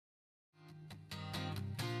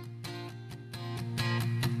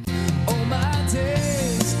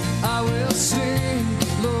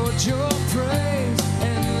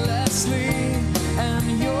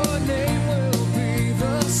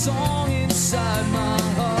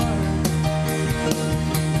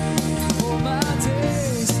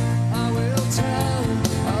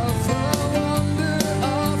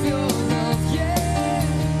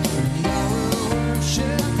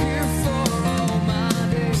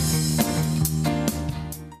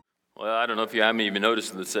know if you haven't even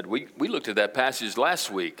noticed that said, we looked at that passage last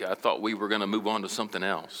week. I thought we were going to move on to something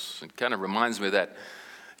else. It kind of reminds me of that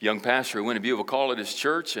young pastor who went to view of a call at his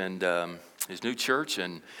church and his new church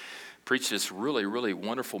and preached this really, really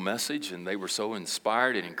wonderful message. And they were so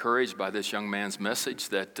inspired and encouraged by this young man's message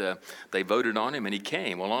that they voted on him and he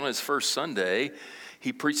came. Well, on his first Sunday,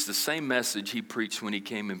 he preached the same message he preached when he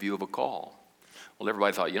came in view of a call. Well,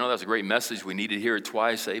 everybody thought, that's a great message. We need to hear it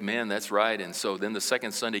twice. Amen, that's right. And so then the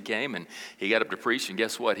second Sunday came and he got up to preach. And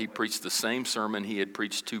guess what? He preached the same sermon he had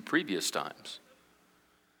preached 2 previous times.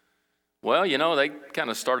 Well, they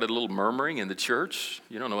kind of started a little murmuring in the church.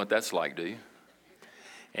 You don't know what that's like, do you?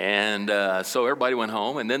 And so everybody went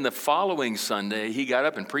home. And then the following Sunday, he got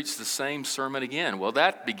up and preached the same sermon again. Well,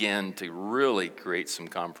 that began to really create some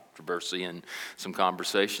controversy and some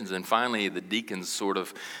conversations. And finally, the deacons sort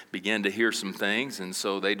of began to hear some things. And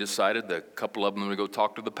so they decided a couple of them would go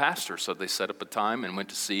talk to the pastor. So they set up a time and went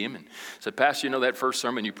to see him and said, Pastor, that first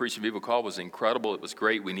sermon you preached in Viva Call was incredible. It was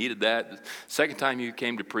great. We needed that. The second time you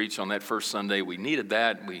came to preach on that first Sunday, we needed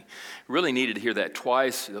that. We really needed to hear that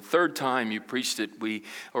twice. The third time you preached it, we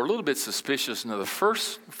were a little bit suspicious. Now, the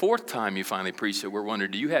fourth time you finally preached it, we're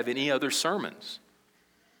wondering, do you have any other sermons?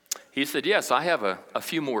 He said, yes, I have a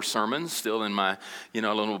few more sermons still in my,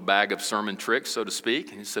 little bag of sermon tricks, so to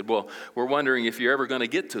speak. And he said, well, we're wondering if you're ever going to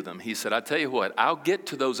get to them. He said, I tell you what, I'll get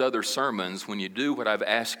to those other sermons when you do what I've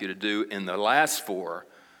asked you to do in the last 4.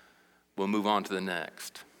 We'll move on to the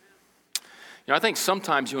next. I think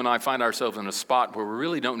sometimes you and I find ourselves in a spot where we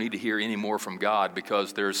really don't need to hear any more from God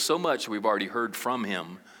because there's so much we've already heard from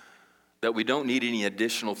Him that we don't need any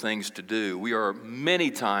additional things to do. We are many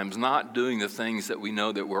times not doing the things that we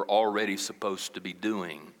know that we're already supposed to be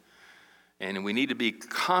doing. And we need to be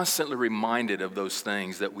constantly reminded of those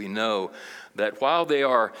things that we know that while they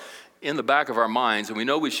are in the back of our minds and we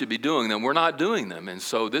know we should be doing them, we're not doing them. And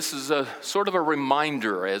so this is a sort of a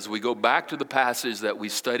reminder as we go back to the passage that we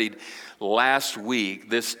studied last week,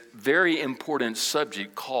 this very important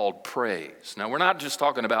subject called praise. Now, we're not just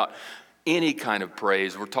talking about any kind of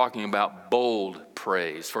praise. We're talking about bold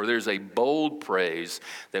praise. For there's a bold praise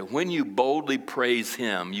that when you boldly praise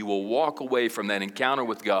Him, you will walk away from that encounter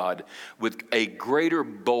with God with a greater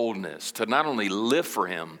boldness to not only live for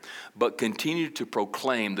Him, but continue to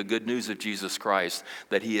proclaim the good news of Jesus Christ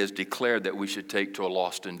that He has declared that we should take to a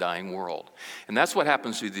lost and dying world. And that's what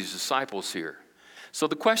happens to these disciples here. So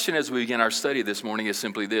the question as we begin our study this morning is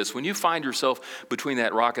simply this. When you find yourself between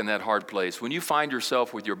that rock and that hard place, when you find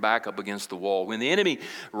yourself with your back up against the wall, when the enemy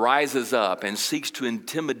rises up and seeks to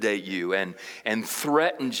intimidate you and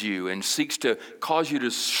threatens you and seeks to cause you to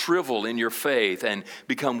shrivel in your faith and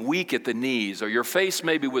become weak at the knees, or you're faced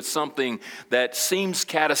maybe with something that seems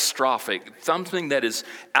catastrophic, something that is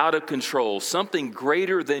out of control, something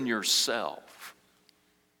greater than yourself,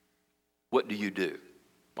 what do you do?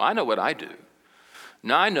 Well, I know what I do.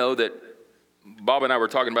 Now, I know that Bob and I were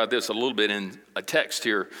talking about this a little bit in a text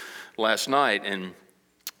here last night, and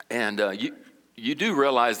you do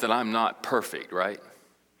realize that I'm not perfect, right?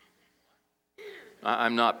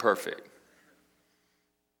 I'm not perfect.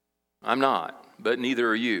 I'm not, but neither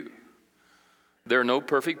are you. There are no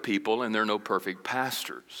perfect people, and there are no perfect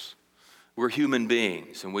pastors. We're human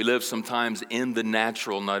beings, and we live sometimes in the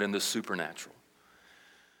natural, not in the supernatural.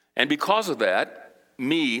 And because of that,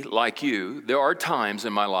 me, like you, there are times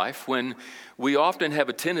in my life when we often have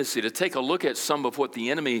a tendency to take a look at some of what the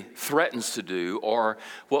enemy threatens to do or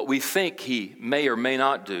what we think he may or may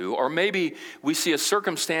not do, or maybe we see a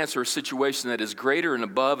circumstance or a situation that is greater and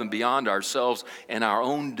above and beyond ourselves and our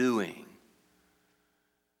own doing.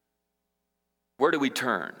 Where do we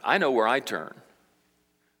turn? I know where I turn.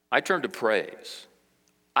 I turn to praise.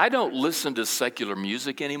 I don't listen to secular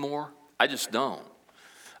music anymore. I just don't.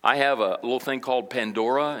 I have a little thing called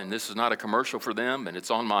Pandora, and this is not a commercial for them, and it's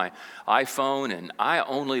on my iPhone, and I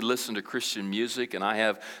only listen to Christian music, and I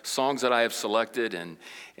have songs that I have selected,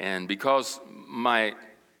 and because my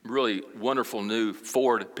really wonderful new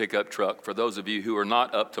Ford pickup truck, for those of you who are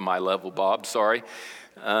not up to my level, Bob, sorry,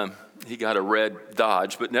 he got a red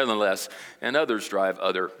Dodge, but nevertheless, and others drive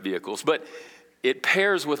other vehicles, but it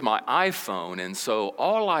pairs with my iPhone, and so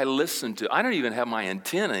all I listen to, I don't even have my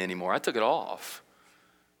antenna anymore. I took it off.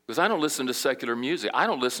 Because I don't listen to secular music. I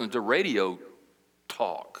don't listen to radio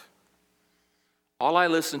talk. All I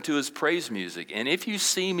listen to is praise music. And if you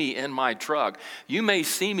see me in my truck, you may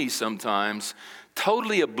see me sometimes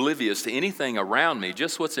totally oblivious to anything around me,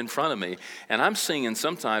 just what's in front of me. And I'm singing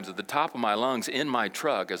sometimes at the top of my lungs in my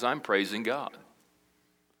truck as I'm praising God.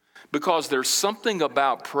 Because there's something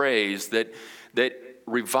about praise that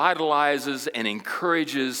revitalizes and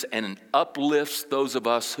encourages and uplifts those of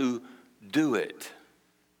us who do it.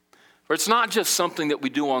 Or it's not just something that we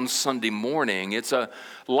do on Sunday morning. It's a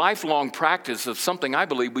lifelong practice of something I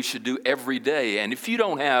believe we should do every day. And if you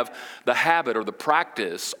don't have the habit or the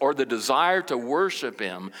practice or the desire to worship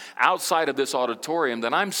Him outside of this auditorium,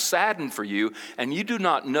 then I'm saddened for you, and you do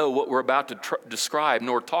not know what we're about to describe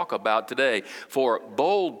nor talk about today. For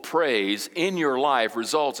bold praise in your life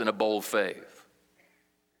results in a bold faith.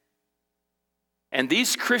 And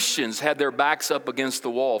these Christians had their backs up against the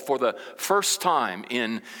wall for the first time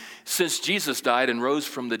since Jesus died and rose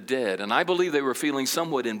from the dead. And I believe they were feeling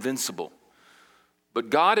somewhat invincible. But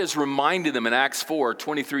God has reminded them in Acts 4,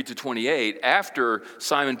 23 to 28, after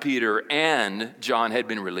Simon Peter and John had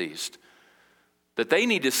been released, that they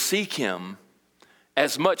need to seek Him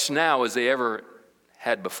as much now as they ever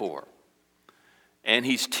had before. And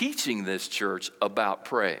He's teaching this church about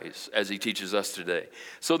praise as He teaches us today.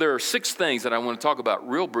 So there are 6 things that I want to talk about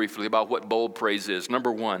real briefly about what bold praise is.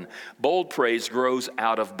 Number 1, bold praise grows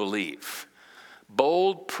out of belief.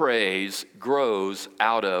 Bold praise grows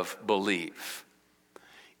out of belief.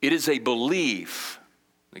 It is a belief,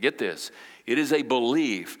 now get this, it is a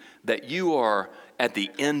belief that you are at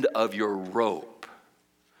the end of your rope.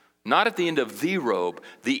 Not at the end of the rope,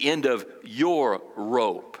 the end of your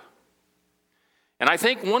rope. And I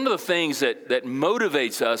think one of the things that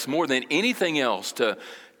motivates us more than anything else to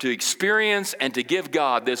experience and to give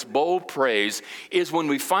God this bold praise is when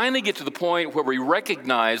we finally get to the point where we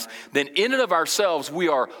recognize that in and of ourselves we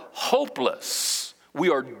are hopeless.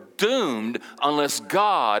 We are doomed unless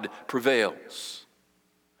God prevails.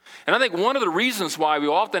 And I think one of the reasons why we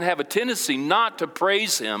often have a tendency not to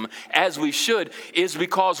praise Him as we should is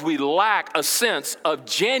because we lack a sense of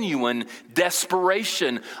genuine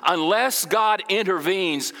desperation. Unless God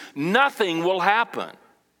intervenes, nothing will happen.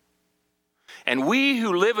 And we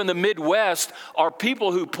who live in the Midwest are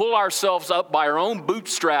people who pull ourselves up by our own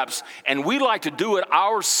bootstraps, and we like to do it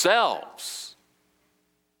ourselves.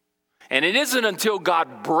 And it isn't until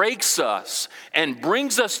God breaks us and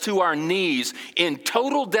brings us to our knees in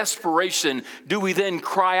total desperation do we then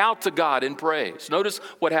cry out to God in praise. Notice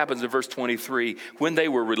what happens in verse 23. When they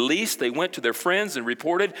were released, they went to their friends and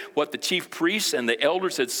reported what the chief priests and the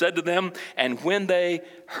elders had said to them. And when they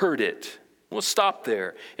heard it, we'll stop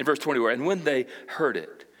there in verse 24. And when they heard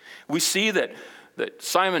it, we see that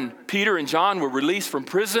Simon, Peter, and John were released from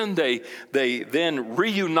prison. They then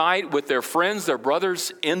reunite with their friends, their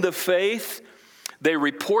brothers in the faith. They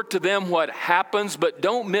report to them what happens, but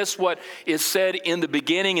don't miss what is said in the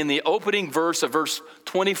beginning, in the opening verse of verse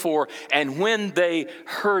 24. And when they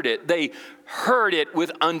heard it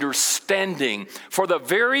with understanding. For the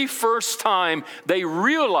very first time, they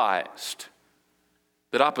realized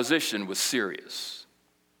that opposition was serious.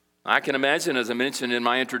 I can imagine, as I mentioned in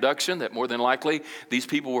my introduction, that more than likely these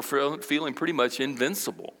people were feeling pretty much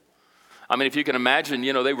invincible. I mean, if you can imagine,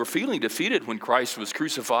 they were feeling defeated when Christ was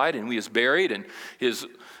crucified and He was buried and His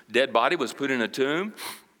dead body was put in a tomb.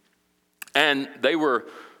 And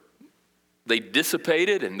they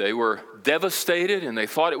dissipated and they were devastated and they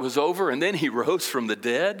thought it was over. And then He rose from the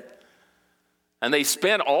dead. And they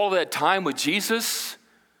spent all that time with Jesus.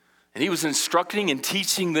 And He was instructing and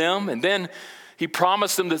teaching them. And then He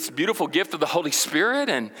promised them this beautiful gift of the Holy Spirit.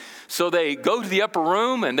 And so they go to the upper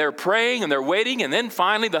room and they're praying and they're waiting. And then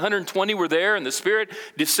finally the 120 were there and the Spirit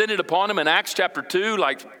descended upon them in Acts chapter 2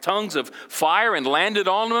 like tongues of fire and landed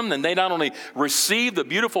on them. And they not only received the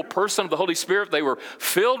beautiful person of the Holy Spirit, they were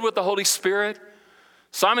filled with the Holy Spirit.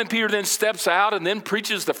 Simon Peter then steps out and then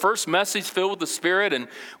preaches the first message filled with the Spirit. And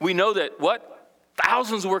we know that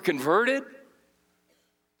thousands were converted?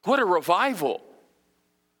 What a revival.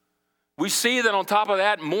 We see that on top of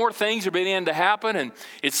that, more things are beginning to happen, and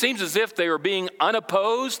it seems as if they are being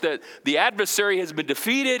unopposed, that the adversary has been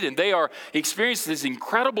defeated, and they are experiencing these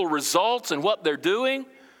incredible results in what they're doing.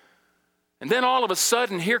 And then all of a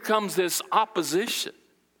sudden, here comes this opposition.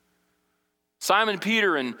 Simon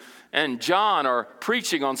Peter and John are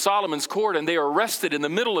preaching on Solomon's court, and they are arrested in the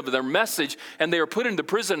middle of their message, and they are put into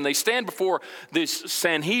prison, and they stand before this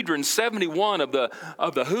Sanhedrin 71 of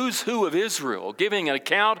the who's who of Israel, giving an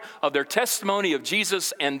account of their testimony of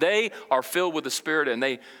Jesus, and they are filled with the Spirit, and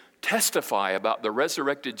they testify about the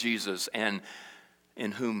resurrected Jesus and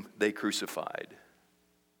in whom they crucified.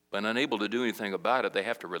 But unable to do anything about it, they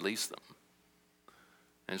have to release them.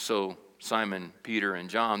 And so Simon, Peter,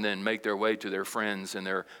 and John then make their way to their friends and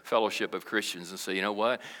their fellowship of Christians and say, you know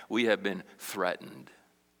what? We have been threatened.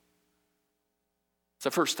 It's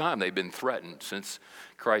the first time they've been threatened since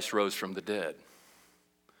Christ rose from the dead.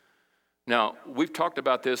 Now, we've talked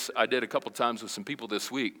about this, I did a couple times with some people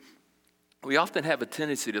this week. We often have a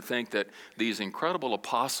tendency to think that these incredible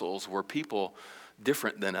apostles were people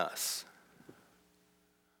different than us.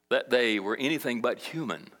 that they were anything but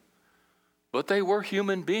human, but they were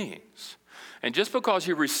human beings. And just because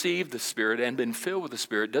you received the Spirit and been filled with the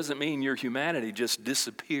Spirit doesn't mean your humanity just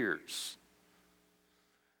disappears.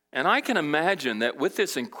 And I can imagine that with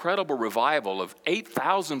this incredible revival of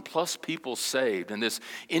 8,000 plus people saved and this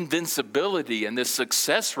invincibility and this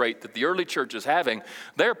success rate that the early church is having,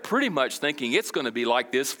 they're pretty much thinking it's going to be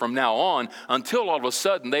like this from now on until all of a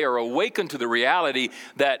sudden they are awakened to the reality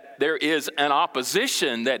that there is an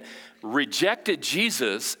opposition that rejected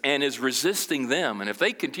Jesus and is resisting them. And if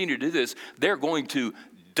they continue to do this, they're going to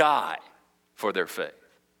die for their faith.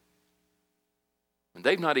 And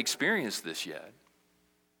they've not experienced this yet.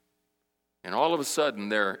 And all of a sudden,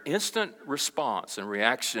 their instant response and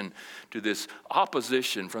reaction to this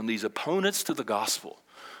opposition from these opponents to the gospel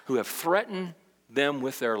who have threatened them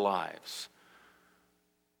with their lives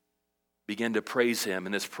begin to praise him.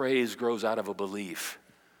 And this praise grows out of a belief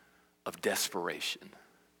of desperation.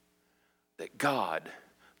 That God,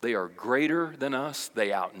 they are greater than us,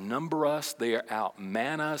 they outnumber us, they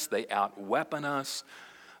outman us, they outweapon us.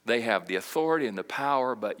 They have the authority and the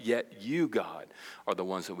power, but yet you, God, are the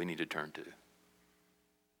ones that we need to turn to.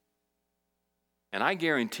 And I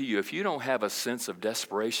guarantee you, if you don't have a sense of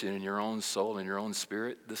desperation in your own soul and your own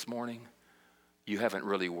spirit this morning, you haven't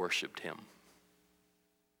really worshiped him.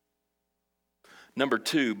 Number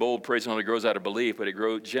two, bold praise not only grows out of belief, but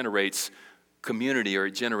it generates community, or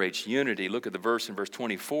it generates unity. Look at the verse in verse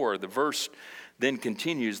 24. The verse then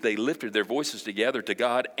continues, they lifted their voices together to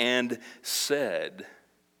God and said.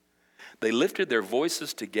 They lifted their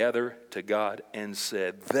voices together to God and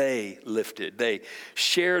said. They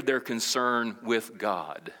shared their concern with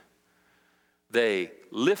God. They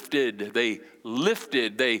lifted, they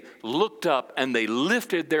looked up and they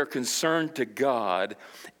lifted their concern to God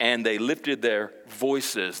and they lifted their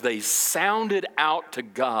voices. They sounded out to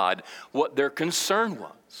God what their concern was.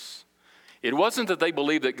 It wasn't that they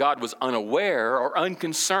believed that God was unaware or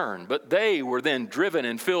unconcerned, but they were then driven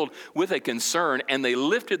and filled with a concern, and they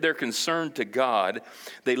lifted their concern to God.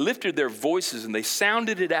 They lifted their voices and they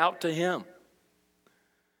sounded it out to him.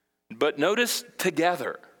 But notice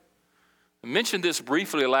together. I mentioned this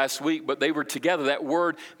briefly last week, but they were together. That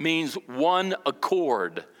word means one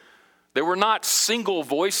accord. They were not single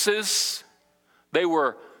voices. They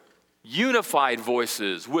were unified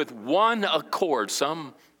voices with one accord.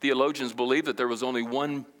 Some theologians believe that there was only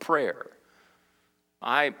one prayer.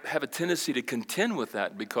 I have a tendency to contend with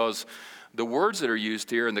that because the words that are used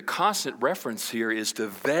here and the constant reference here is to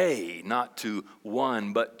they, not to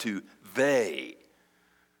one, but to they.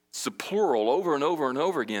 It's the plural over and over and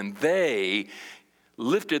over again. They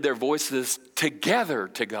lifted their voices together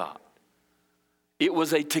to God. It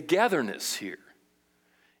was a togetherness here.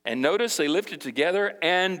 And notice they lifted together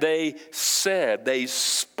and they said, they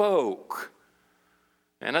spoke.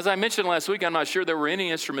 And as I mentioned last week, I'm not sure there were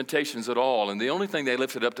any instrumentations at all. And the only thing they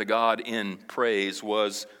lifted up to God in praise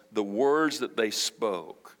was the words that they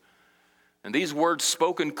spoke. And these words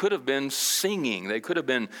spoken could have been singing. They could have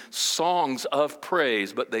been songs of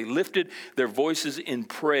praise, but they lifted their voices in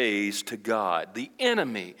praise to God. The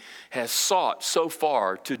enemy has sought so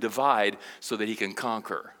far to divide so that he can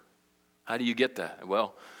conquer. How do you get that?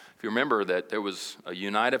 Well, if you remember that there was a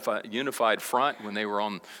unified front when they were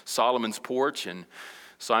on Solomon's porch, and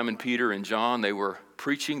Simon, Peter, and John, they were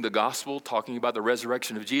preaching the gospel, talking about the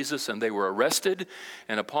resurrection of Jesus, and they were arrested.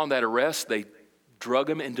 And upon that arrest, they drug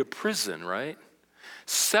them into prison, right?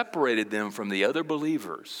 Separated them from the other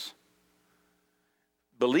believers.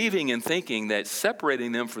 Believing and thinking that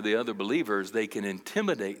separating them from the other believers, they can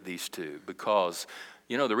intimidate these two because,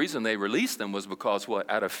 the reason they released them was because,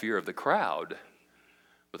 out of fear of the crowd.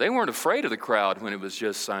 But they weren't afraid of the crowd when it was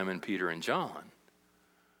just Simon, Peter, and John.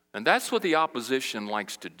 And that's what the opposition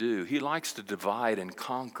likes to do. He likes to divide and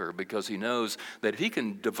conquer because he knows that if he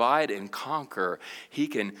can divide and conquer, he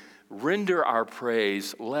can render our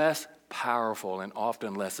praise less powerful and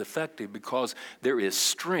often less effective because there is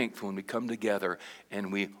strength when we come together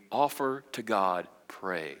and we offer to God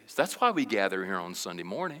praise. That's why we gather here on Sunday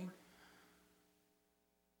morning.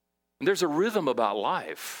 And there's a rhythm about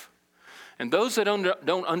life. And those that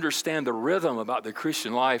don't understand the rhythm about the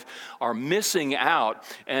Christian life are missing out,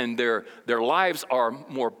 and their lives are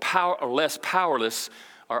more powerless,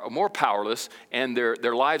 and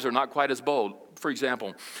their lives are not quite as bold. For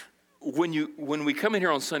example, when we come in here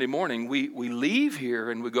on Sunday morning, we leave here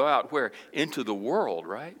and we go out where? Into the world,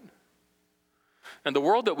 right? And the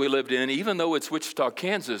world that we lived in, even though it's Wichita,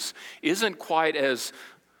 Kansas, isn't quite as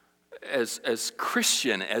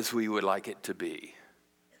Christian as we would like it to be.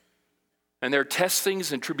 And there are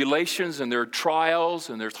testings and tribulations, and there are trials,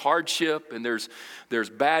 and there's hardship, and there's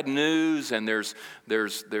bad news, and there's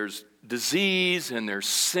disease, and there's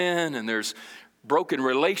sin, and there's broken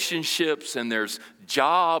relationships, and there's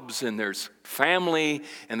jobs, and there's family,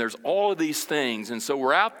 and there's all of these things. And so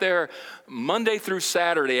we're out there Monday through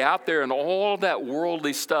Saturday, out there in all that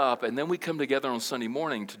worldly stuff, and then we come together on Sunday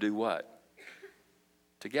morning to do what?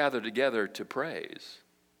 To gather together to praise.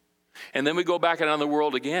 And then we go back out in the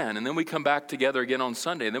world again, and then we come back together again on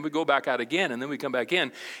Sunday, and then we go back out again, and then we come back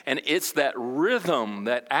in. And it's that rhythm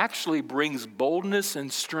that actually brings boldness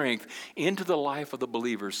and strength into the life of the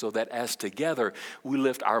believer, so that as together we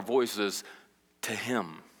lift our voices to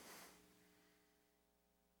Him.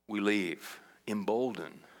 We leave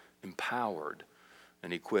emboldened, empowered,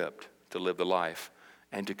 and equipped to live the life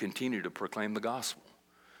and to continue to proclaim the gospel.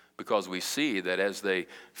 Because we see that as they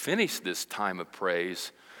finish this time of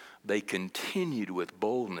praise, they continued with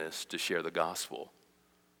boldness to share the gospel.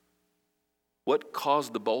 What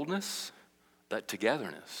caused the boldness? That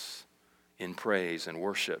togetherness in praise and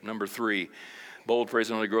worship. Number 3, bold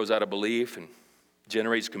praise not only grows out of belief and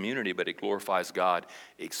generates community, but it glorifies God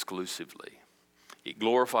exclusively. It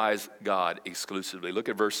glorifies God exclusively. Look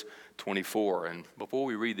at verse 24. And before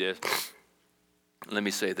we read this, let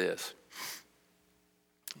me say this.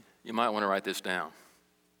 You might want to write this down.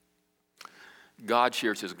 God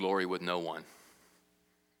shares His glory with no one.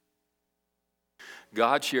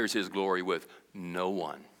 God shares His glory with no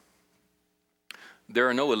one. There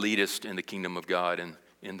are no elitists in the kingdom of God and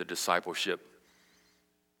in the discipleship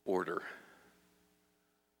order.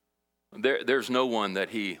 There's no one that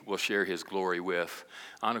He will share His glory with.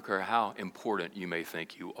 I don't care how important you may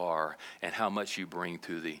think you are and how much you bring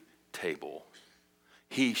to the table.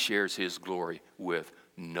 He shares His glory with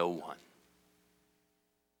no one.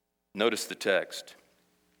 Notice the text.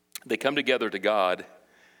 They come together to God.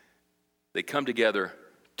 They come together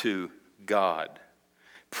to God.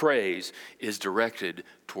 Praise is directed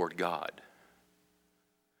toward God.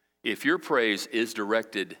 If your praise is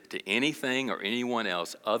directed to anything or anyone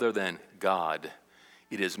else other than God,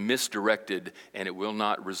 it is misdirected and it will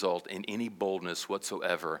not result in any boldness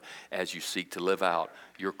whatsoever as you seek to live out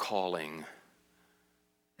your calling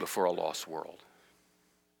before a lost world.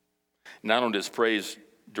 Not only does praise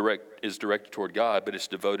is directed toward God, but it's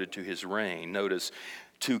devoted to His reign. Notice,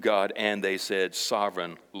 to God, and they said,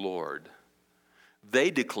 Sovereign Lord.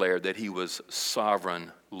 They declared that He was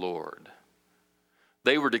Sovereign Lord.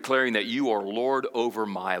 They were declaring that you are Lord over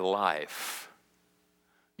my life.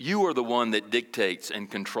 You are the one that dictates and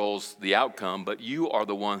controls the outcome, but you are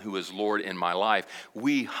the one who is Lord in my life.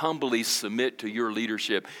 We humbly submit to your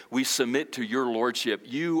leadership. We submit to your lordship.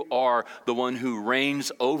 You are the one who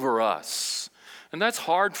reigns over us. And that's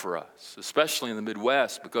hard for us, especially in the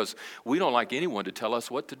Midwest, because we don't like anyone to tell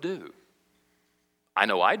us what to do. I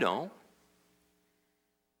know I don't.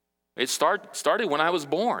 It started when I was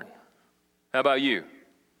born. How about you?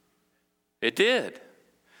 It did.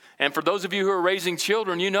 And for those of you who are raising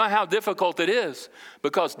children, you know how difficult it is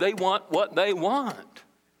because they want what they want,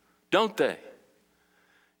 don't they?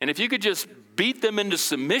 And if you could just beat them into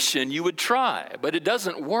submission, you would try, but it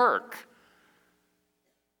doesn't work.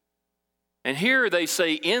 And here they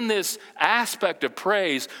say in this aspect of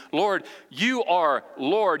praise, Lord, you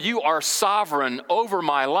are sovereign over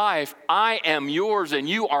my life. I am yours and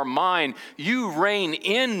you are mine. You reign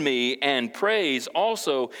in me. And praise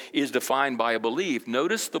also is defined by a belief.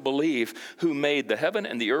 Notice the belief who made the heaven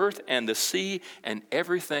and the earth and the sea and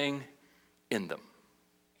everything in them.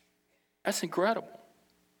 That's incredible.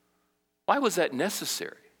 Why was that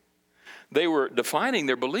necessary? They were defining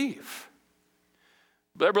their belief.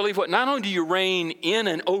 Their belief, what? Not only do you reign in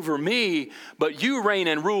and over me, but you reign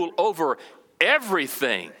and rule over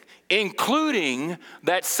everything, including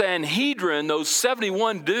that Sanhedrin, those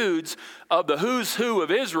 71 dudes of the who's who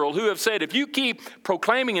of Israel who have said, if you keep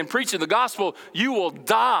proclaiming and preaching the gospel, you will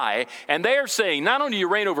die. And they are saying, not only do you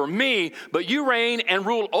reign over me, but you reign and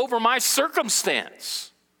rule over my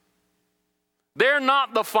circumstance. They're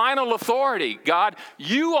not the final authority, God.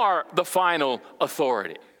 You are the final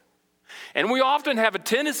authority. And we often have a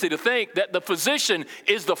tendency to think that the physician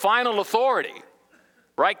is the final authority.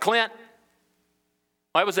 Right, Clint?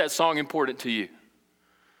 Why was that song important to you?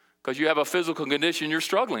 Because you have a physical condition you're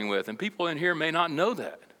struggling with, and people in here may not know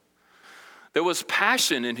that. There was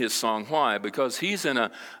passion in his song. Why? Because he's in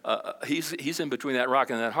in between that rock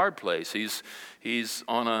and that hard place. He's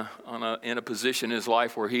in a position in his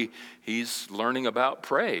life where he's learning about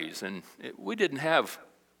praise, and we didn't have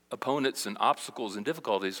opponents and obstacles and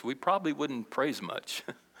difficulties, we probably wouldn't praise much.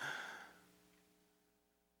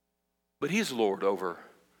 But he's Lord over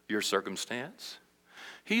your circumstance.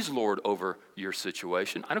 He's Lord over your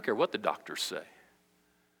situation. I don't care what the doctors say.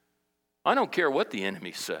 I don't care what the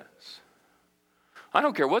enemy says. I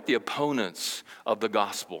don't care what the opponents of the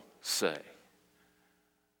gospel say.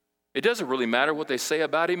 It doesn't really matter what they say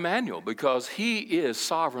about Immanuel, because he is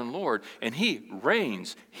sovereign Lord and he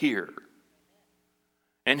reigns here.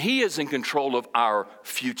 And he is in control of our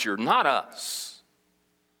future, not us.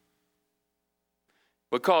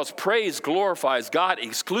 Because praise glorifies God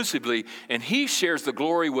exclusively, and he shares the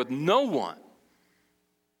glory with no one.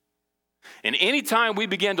 And anytime we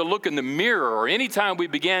begin to look in the mirror, or anytime we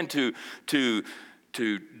begin to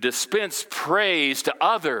dispense praise to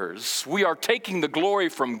others, we are taking the glory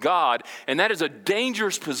from God, and that is a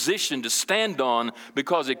dangerous position to stand on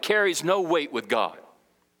because it carries no weight with God.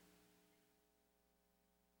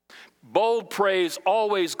 Bold praise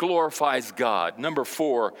always glorifies God. Number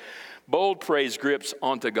 4, bold praise grips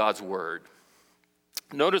onto God's word.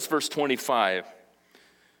 Notice verse 25.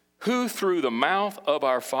 Who through the mouth of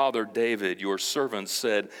our father David, your servant,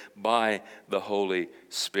 said, by the Holy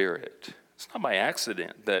Spirit. It's not by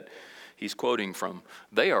accident that he's quoting from.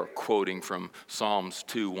 They are quoting from Psalms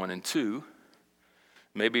 2, 1 and 2.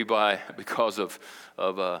 Maybe because of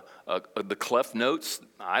the cleft notes.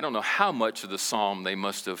 I don't know how much of the psalm they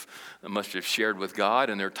must have shared with God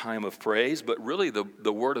in their time of praise, but really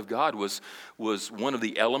the word of God was one of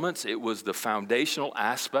the elements. It was the foundational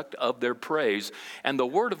aspect of their praise, and the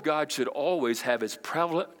word of God should always have its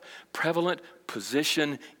prevalent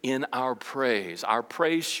position in our praise. Our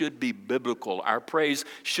praise should be biblical. Our praise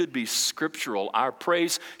should be scriptural. Our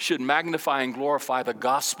praise should magnify and glorify the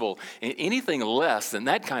gospel. And anything less than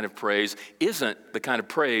that kind of praise isn't the kind of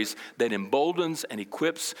praise that emboldens and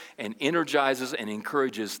equips and energizes and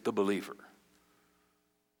encourages the believer.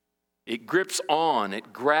 It grips on,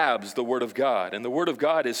 it grabs the word of God. And the word of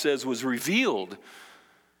God, it says, was revealed,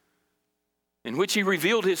 in which he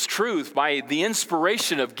revealed his truth by the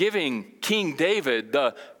inspiration of giving King David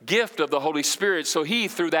the gift of the Holy Spirit. So he,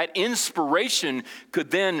 through that inspiration,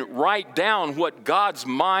 could then write down what God's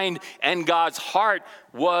mind and God's heart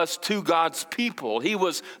was to God's people. He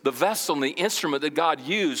was the vessel and the instrument that God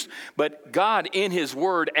used. But God, in his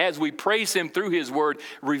word, as we praise him through his word,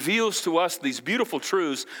 reveals to us these beautiful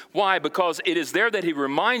truths. Why? Because it is there that he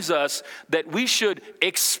reminds us that we should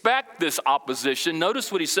expect this opposition.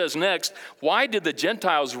 Notice what he says next. Why did the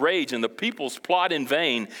Gentiles rage and the peoples plot in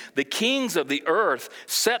vain? The kings of the earth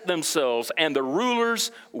set themselves, and the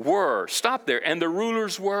rulers were. Stop there. And the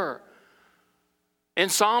rulers were. In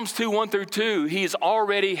Psalms 2, 1 through 2, he's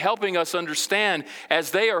already helping us understand,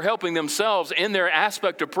 as they are helping themselves in their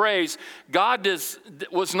aspect of praise, God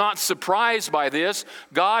was not surprised by this.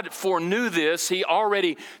 God foreknew this. He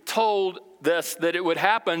already told this, that it would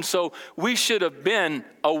happen. So we should have been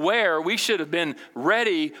aware. We should have been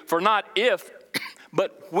ready for not if,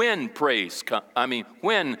 but when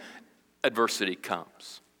when adversity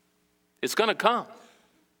comes. It's going to come.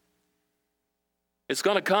 It's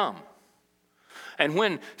going to come. And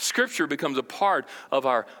when Scripture becomes a part of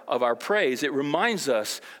our praise, it reminds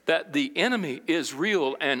us that the enemy is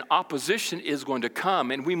real and opposition is going to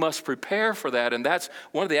come, and we must prepare for that. And that's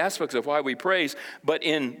one of the aspects of why we praise. But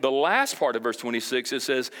in the last part of verse 26, it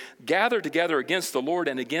says, gather together against the Lord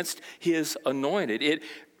and against his anointed.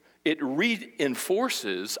 It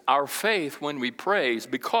reinforces our faith when we praise,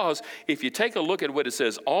 because if you take a look at what it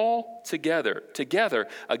says, all together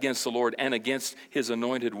against the Lord and against his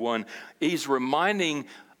anointed one, he's reminding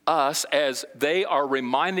us, as they are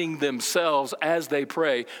reminding themselves as they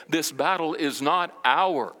pray, this battle is not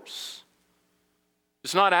ours.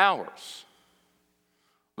 It's not ours.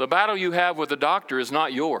 The battle you have with the doctor is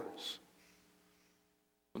not yours.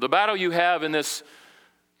 The battle you have in this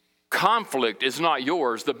conflict is not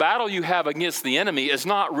yours. The battle you have against the enemy is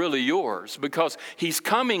not really yours, because he's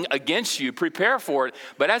coming against you. Prepare for it.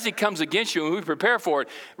 But as he comes against you and we prepare for it,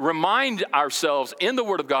 remind ourselves in the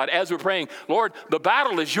Word of God as we're praying, Lord, the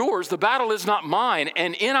battle is yours. The battle is not mine.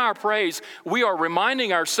 And in our praise, we are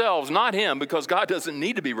reminding ourselves, not him, because God doesn't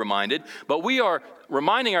need to be reminded, but we are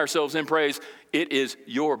reminding ourselves in praise, it is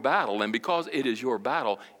your battle. And because it is your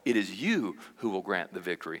battle, it is you who will grant the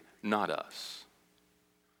victory, not us.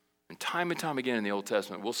 And time again in the Old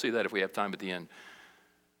Testament, we'll see that if we have time at the end.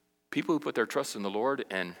 People who put their trust in the Lord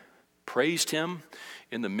and praised him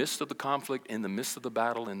in the midst of the conflict, in the midst of the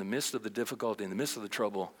battle, in the midst of the difficulty, in the midst of the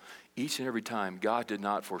trouble, each and every time, God did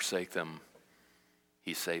not forsake them.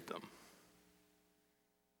 He saved them.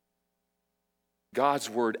 God's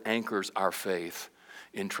word anchors our faith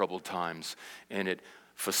in troubled times, and it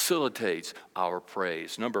facilitates our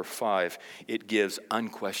praise. Number 5, it gives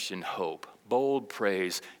unquestioned hope. Bold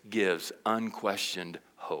praise gives unquestioned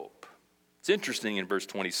hope. It's interesting in verse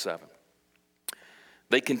 27.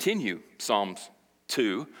 They continue Psalms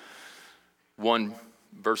 2,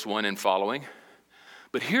 verse 1 and following.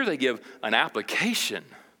 But here they give an application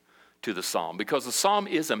to the psalm, because the psalm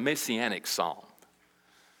is a messianic psalm.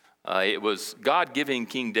 It was God giving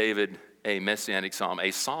King David a messianic psalm,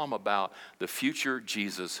 a psalm about the future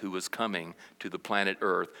Jesus who was coming to the planet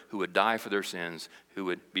Earth, who would die for their sins, who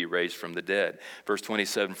would be raised from the dead. Verse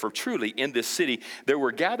 27, for truly in this city there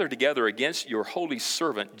were gathered together against your holy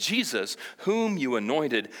servant Jesus, whom you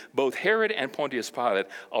anointed, both Herod and Pontius Pilate,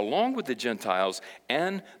 along with the Gentiles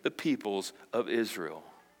and the peoples of Israel.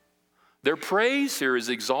 Their praise here is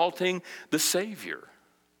exalting the Savior.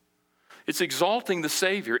 It's exalting the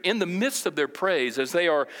Savior. In the midst of their praise, as they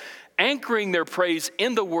are anchoring their praise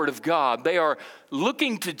in the Word of God, they are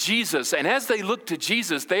looking to Jesus. And as they look to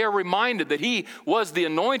Jesus, they are reminded that He was the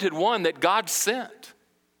anointed one that God sent.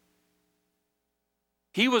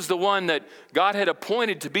 He was the one that God had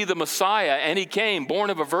appointed to be the Messiah, and He came,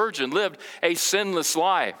 born of a virgin, lived a sinless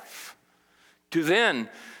life, to then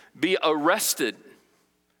be arrested,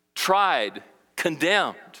 tried,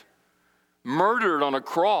 condemned, murdered on a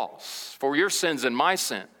cross for your sins and my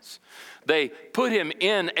sins. They put Him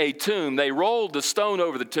in a tomb. They rolled the stone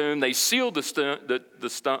over the tomb. They sealed the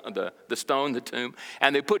tomb,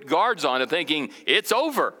 and they put guards on it thinking, it's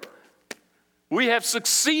over. We have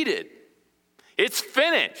succeeded. It's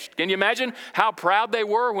finished. Can you imagine how proud they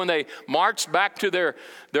were when they marched back to their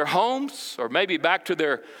homes, or maybe back to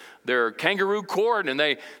their kangaroo court, and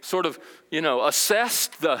they sort of,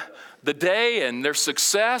 assessed the day and their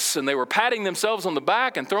success, and they were patting themselves on the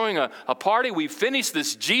back and throwing a party. We finished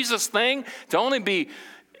this Jesus thing, to only be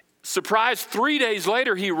surprised 3 days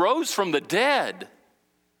later He rose from the dead.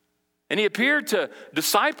 And He appeared to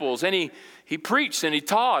disciples, and he preached and He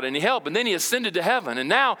taught and He helped, and then He ascended to heaven. And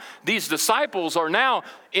now these disciples are now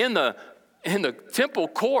in the temple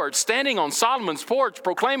court, standing on Solomon's porch,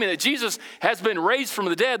 proclaiming that Jesus has been raised from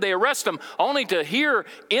the dead. They arrest Him, only to hear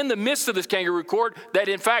in the midst of this kangaroo court that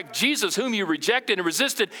in fact Jesus, whom you rejected and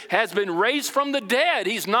resisted, has been raised from the dead.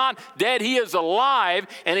 He's not dead, He is alive,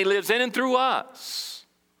 and He lives in and through us.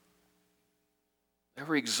 They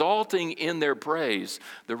were exalting in their praise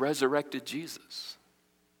the resurrected Jesus.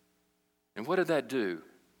 And what did that do?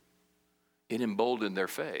 It emboldened their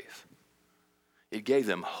faith. It gave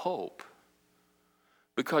them hope.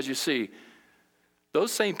 Because you see,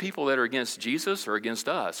 those same people that are against Jesus are against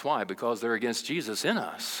us. Why? Because they're against Jesus in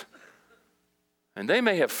us. And they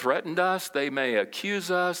may have threatened us, they may accuse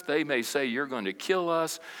us, they may say you're going to kill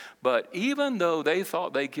us, but even though they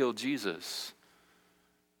thought they killed Jesus,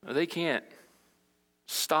 they can't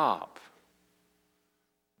stop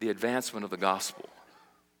the advancement of the gospel.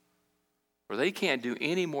 Or they can't do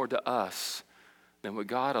any more to us than what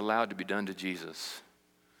God allowed to be done to Jesus.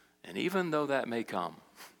 And even though that may come,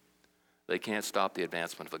 they can't stop the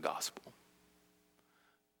advancement of the gospel.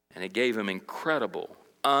 And it gave them incredible,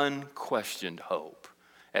 unquestioned hope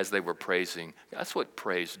as they were praising. That's what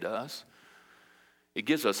praise does. It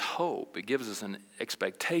gives us hope. It gives us an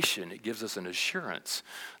expectation. It gives us an assurance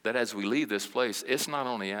that as we leave this place, it's not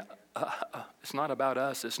about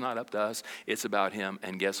us. It's not up to us. It's about Him.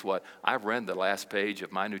 And guess what? I've read the last page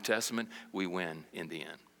of my New Testament. We win in the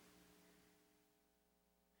end.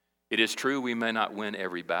 It is true we may not win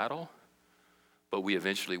every battle, but we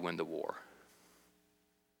eventually win the war.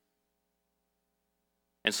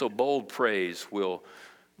 And so bold praise will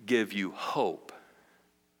give you hope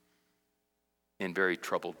in very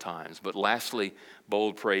troubled times. But lastly,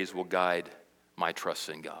 bold praise will guide my trust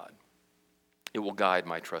in God. It will guide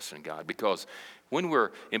my trust in God. Because when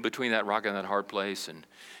we're in between that rock and that hard place,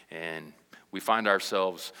 and we find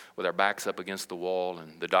ourselves with our backs up against the wall,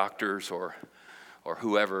 and the doctors or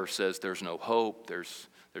whoever says there's no hope, there's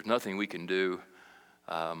nothing we can do,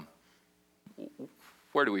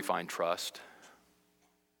 where do we find trust?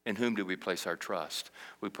 In whom do we place our trust?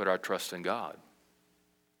 We put our trust in God.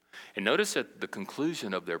 And notice at the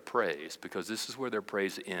conclusion of their praise, because this is where their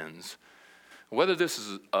praise ends, whether this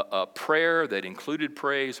is a prayer that included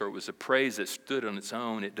praise or it was a praise that stood on its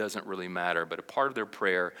own, it doesn't really matter. But a part of their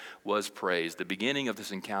prayer was praise, the beginning of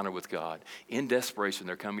this encounter with God. In desperation,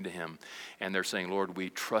 they're coming to Him, and they're saying, Lord, we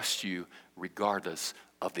trust You regardless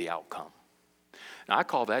of the outcome. Now, I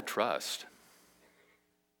call that trust.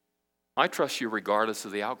 I trust You regardless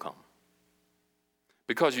of the outcome.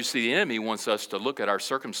 Because you see, the enemy wants us to look at our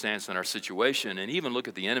circumstance and our situation, and even look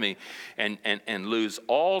at the enemy and lose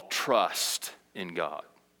all trust in God.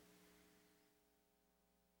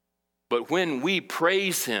 But when we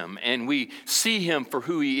praise Him and we see Him for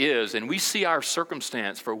who He is, and we see our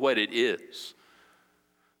circumstance for what it is,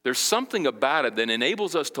 There's something about it that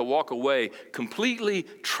enables us to walk away completely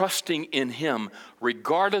trusting in him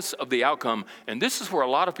regardless of the outcome. And this is where a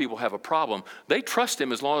lot of people have a problem. They trust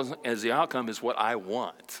him as long as the outcome is what I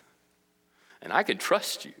want. And I can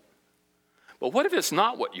trust you. But what if it's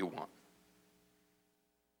not what you want?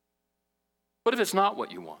 What if it's not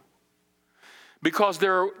what you want? Because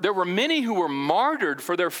there were many who were martyred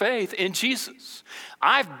for their faith in Jesus.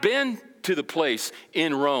 I've been to the place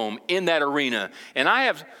in Rome, in that arena, and I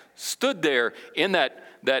have stood there in that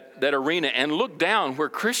arena and looked down where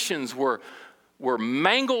Christians were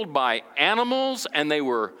mangled by animals, and they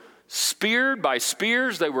were speared by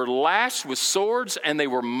spears, they were lashed with swords, and they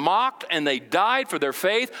were mocked, and they died for their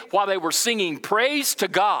faith while they were singing praise to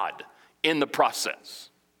God in the process.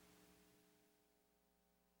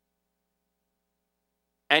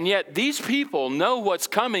 And yet these people know what's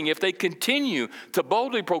coming if they continue to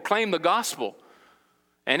boldly proclaim the gospel.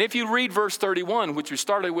 And if you read verse 31, which we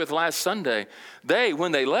started with last Sunday,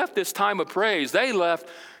 when they left this time of praise, they left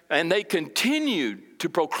and they continued to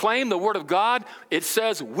proclaim the word of God, it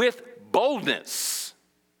says, with boldness.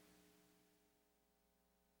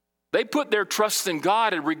 They put their trust in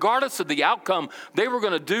God, and regardless of the outcome, they were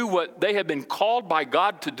going to do what they had been called by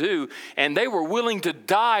God to do, and they were willing to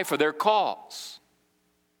die for their cause.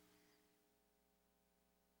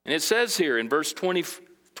 And it says here in verse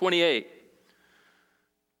 28,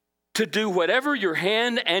 to do whatever your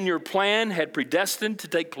hand and your plan had predestined to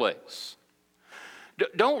take place.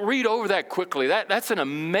 Don't read over that quickly. That's an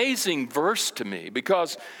amazing verse to me,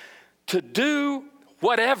 because to do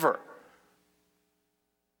whatever,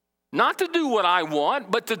 not to do what I want,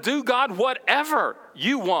 but to do, God, whatever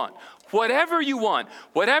you want, whatever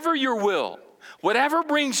your will. Whatever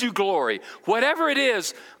brings you glory, whatever it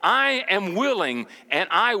is, I am willing and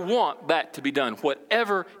I want that to be done.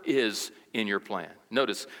 Whatever is in your plan.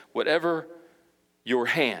 Notice, whatever your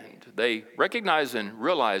hand. They recognize and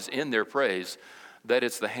realize in their praise that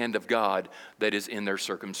it's the hand of God that is in their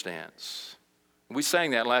circumstance. We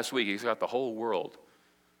sang that last week. He's got the whole world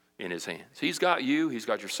in his hands. He's got you. He's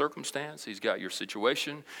got your circumstance. He's got your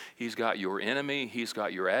situation. He's got your enemy. He's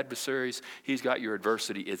got your adversaries. He's got your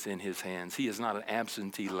adversity. It's in his hands. He is not an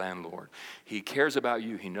absentee landlord. He cares about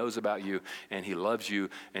you. He knows about you. And he loves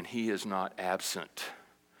you. And he is not absent.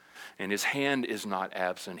 And his hand is not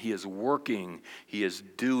absent. He is working. He is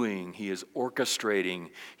doing. He is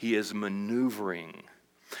orchestrating. He is maneuvering.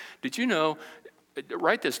 Did you know,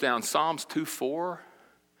 write this down, Psalms 2:4.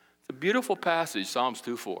 It's a beautiful passage, Psalms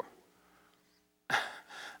 2:4.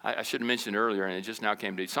 I should have mentioned earlier, and it just now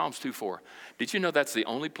came to me. Psalms 2:4. Did you know that's the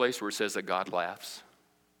only place where it says that God laughs?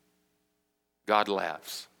 God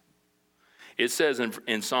laughs. It says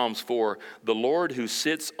in Psalms 4, the Lord who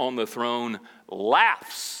sits on the throne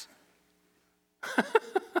laughs.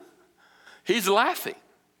 He's laughing.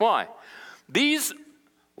 Why? These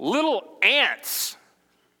little ants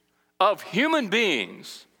of human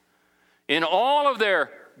beings, in all of their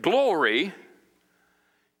glory,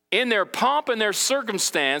 in their pomp and their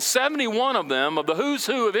circumstance, 71 of them, of the who's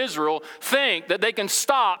who of Israel, think that they can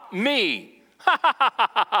stop me.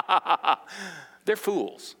 They're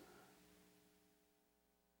fools.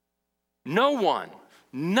 No one,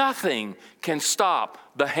 nothing can stop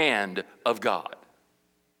the hand of God.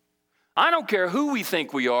 I don't care who we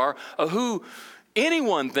think we are or who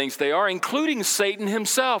anyone thinks they are, including Satan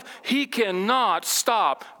himself. He cannot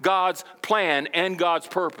stop God's plan and God's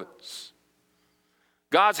purpose.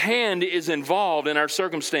 God's hand is involved in our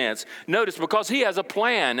circumstance. Notice, because he has a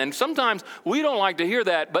plan, and sometimes we don't like to hear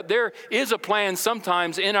that, but there is a plan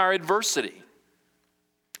sometimes in our adversity.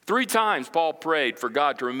 3 times Paul prayed for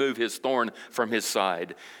God to remove his thorn from his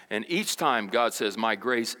side, and each time God says, my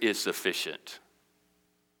grace is sufficient.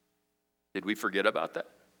 Did we forget about that?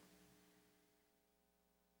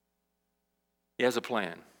 He has a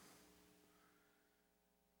plan.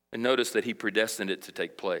 And notice that he predestined it to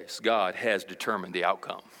take place. God has determined the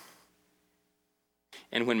outcome.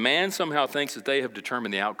 And when man somehow thinks that they have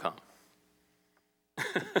determined the outcome,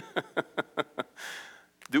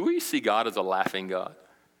 do we see God as a laughing God?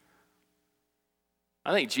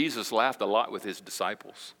 I think Jesus laughed a lot with his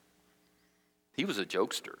disciples. He was a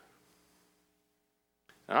jokester.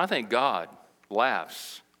 And I think God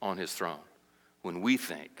laughs on his throne when we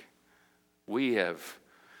think we're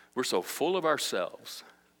so full of ourselves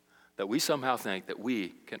that we somehow think that we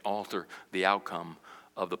can alter the outcome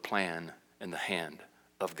of the plan and the hand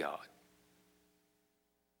of God.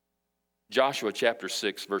 Joshua chapter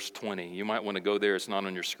 6, verse 20. You might want to go there. It's not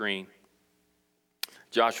on your screen.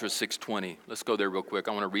 Joshua 6:20. Let's go there real quick.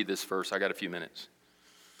 I want to read this verse. I got a few minutes.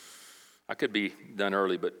 I could be done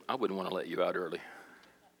early, but I wouldn't want to let you out early.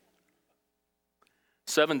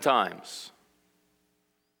 7 times,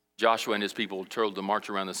 Joshua and his people were told to march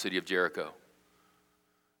around the city of Jericho.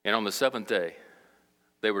 And on the 7th day,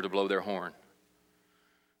 they were to blow their horn.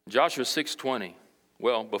 Joshua 6:20.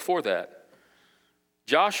 Well, before that,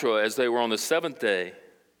 Joshua, as they were on the 7th day,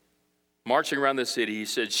 marching around the city, he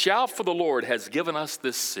said, "Shout, for the Lord has given us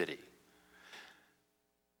this city."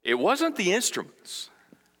 It wasn't the instruments.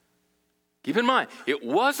 Keep in mind, it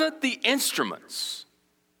wasn't the instruments.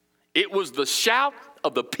 It was the shout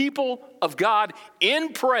of the people of God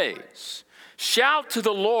in praise. Shout to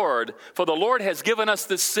the Lord, for the Lord has given us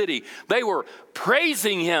this city. They were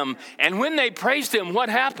praising him, and when they praised him, what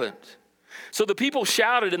happened? So the people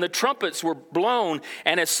shouted, and the trumpets were blown,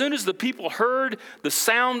 and as soon as the people heard the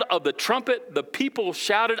sound of the trumpet, the people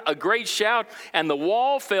shouted a great shout, and the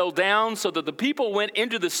wall fell down, so that the people went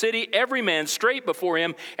into the city, every man straight before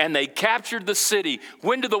him, and they captured the city.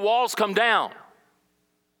 When did the walls come down?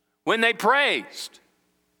 When they praised.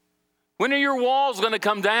 When are your walls going to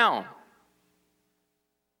come down?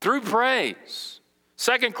 Through praise.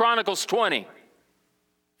 2 Chronicles 20.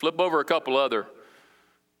 Flip over a couple other.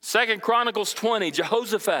 2 Chronicles 20,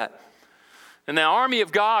 Jehoshaphat and the army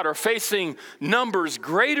of God are facing numbers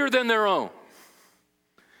greater than their own.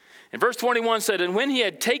 And verse 21 said, "And when he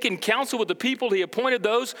had taken counsel with the people, he appointed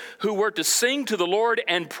those who were to sing to the Lord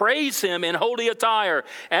and praise him in holy attire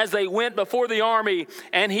as they went before the army.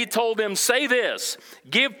 And he told them, 'Say this,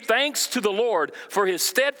 give thanks to the Lord, for his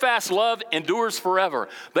steadfast love endures forever.'"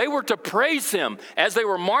 They were to praise him as they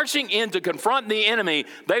were marching in to confront the enemy.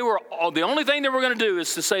 The only thing they were going to do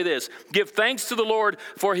is to say this, "Give thanks to the Lord,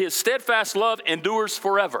 for his steadfast love endures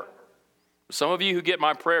forever." Some of you who get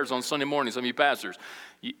my prayers on Sunday morning, some of you pastors,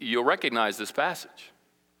 you'll recognize this passage.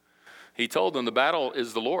 He told them the battle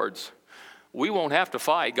is the Lord's. We won't have to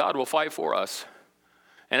fight. God will fight for us.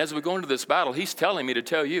 And as we go into this battle, he's telling me to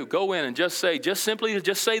tell you, go in and just say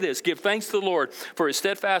this, "Give thanks to the Lord, for his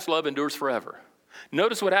steadfast love endures forever."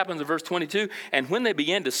 Notice what happens in verse 22. "And when they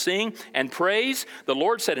began to sing and praise, the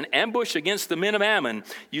Lord set an ambush against the men of Ammon."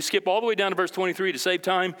 You skip all the way down to verse 23 to save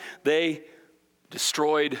time. "They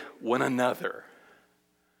destroyed one another."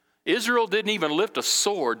 Israel didn't even lift a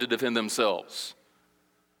sword to defend themselves.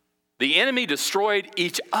 The enemy destroyed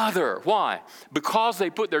each other. Why? Because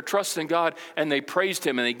they put their trust in God and they praised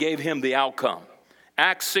him and they gave him the outcome.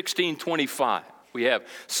 Acts 16:25. We have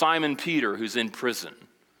Simon Peter who's in prison.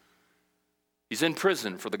 He's in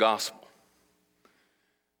prison for the gospel.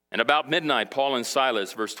 And about midnight, Paul and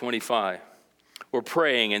Silas, verse 25, were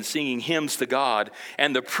praying and singing hymns to God,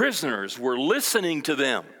 and the prisoners were listening to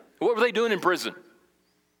them. What were they doing in prison?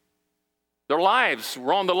 Their lives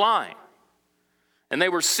were on the line. And they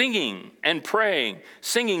were singing and praying,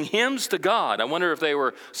 singing hymns to God. I wonder if they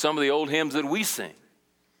were some of the old hymns that we sing.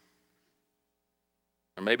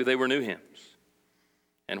 Or maybe they were new hymns.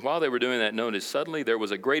 And while they were doing that, notice suddenly there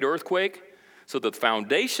was a great earthquake, so the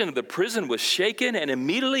foundation of the prison was shaken, and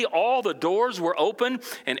immediately all the doors were open,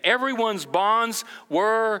 and everyone's bonds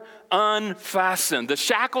were unfastened. The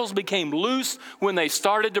shackles became loose when they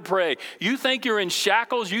started to pray. You think you're in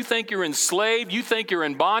shackles, you think you're enslaved, you think you're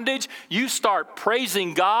in bondage, you start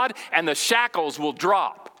praising God, and the shackles will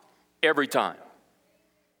drop every time.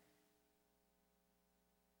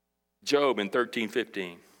 Job in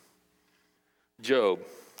 13:15. Job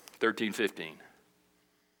 13:15.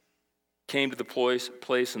 Came to the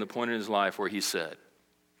place and the point in his life where he said,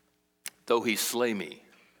 "Though he slay me,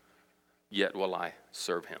 yet will I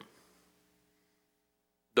serve him.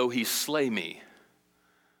 Though he slay me,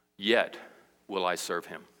 yet will I serve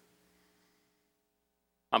him."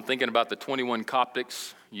 I'm thinking about the 21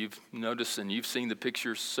 Coptics. You've noticed and you've seen the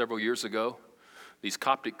pictures several years ago. These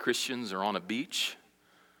Coptic Christians are on a beach.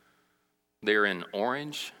 They're in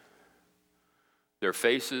orange. Their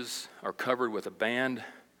faces are covered with a band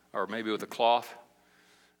or maybe with a cloth,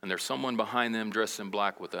 and there's someone behind them dressed in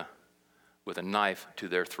black with a knife to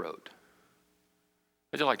their throat.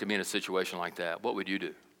 Would you like to be in a situation like that? What would you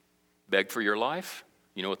do? Beg for your life?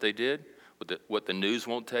 You know what they did? What the news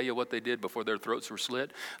won't tell you what they did before their throats were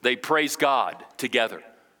slit? They praised God together.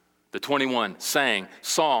 The 21 sang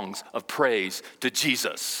songs of praise to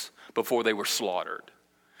Jesus before they were slaughtered.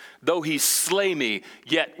 "Though he slay me,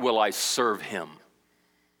 yet will I serve him."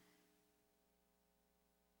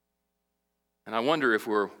 And I wonder if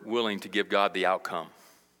we're willing to give God the outcome.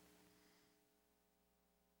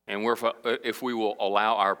 And if we will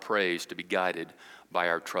allow our praise to be guided by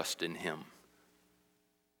our trust in him.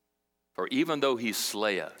 For even though he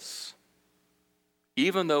slay us,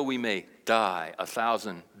 even though we may die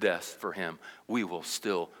 1,000 deaths for him, we will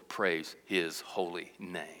still praise his holy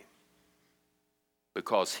name.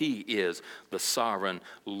 because he is the sovereign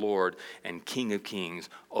Lord and King of kings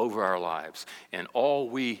over our lives. And all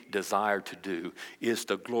we desire to do is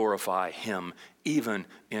to glorify him even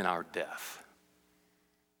in our death.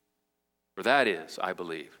 For that is, I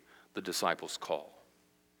believe, the disciples' call.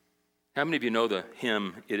 How many of you know the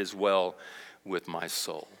hymn, "It Is Well With My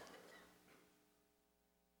Soul"?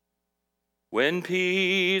 When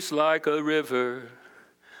peace like a river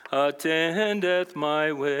attendeth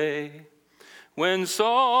my way, when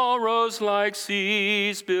sorrows like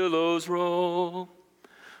seas billows roll,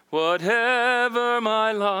 whatever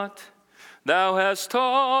my lot, thou hast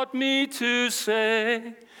taught me to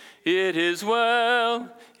say, it is well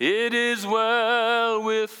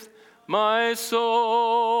with my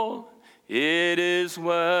soul, it is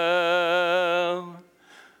well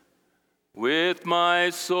with my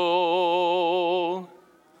soul.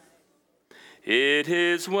 It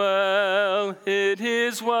is well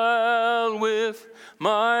with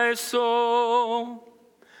my soul.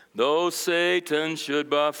 Though Satan should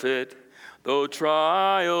buffet, though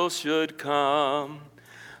trials should come,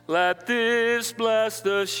 let this blessed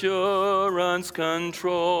assurance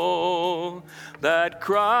control, that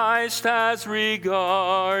Christ has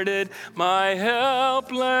regarded my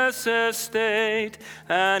helpless estate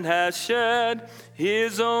and has shed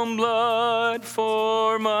his own blood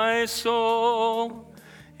for my soul.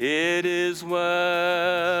 It is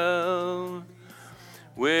well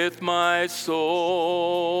with my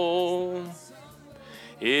soul.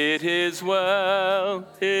 It is well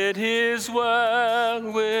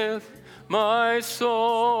with my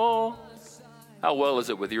soul. How well is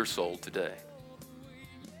it with your soul today?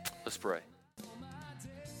 Let's pray.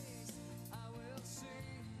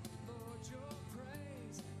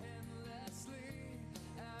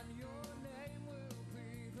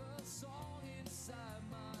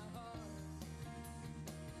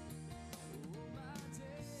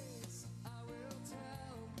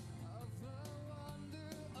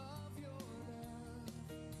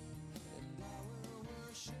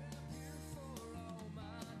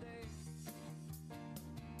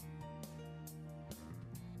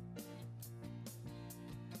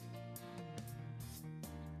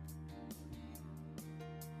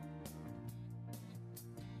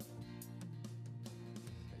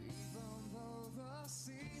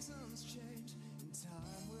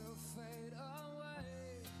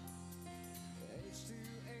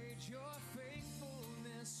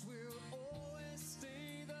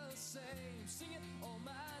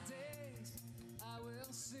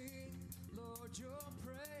 Your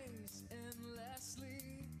praise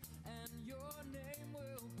endlessly, and your name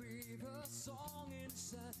will be the song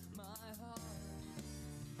inside my heart.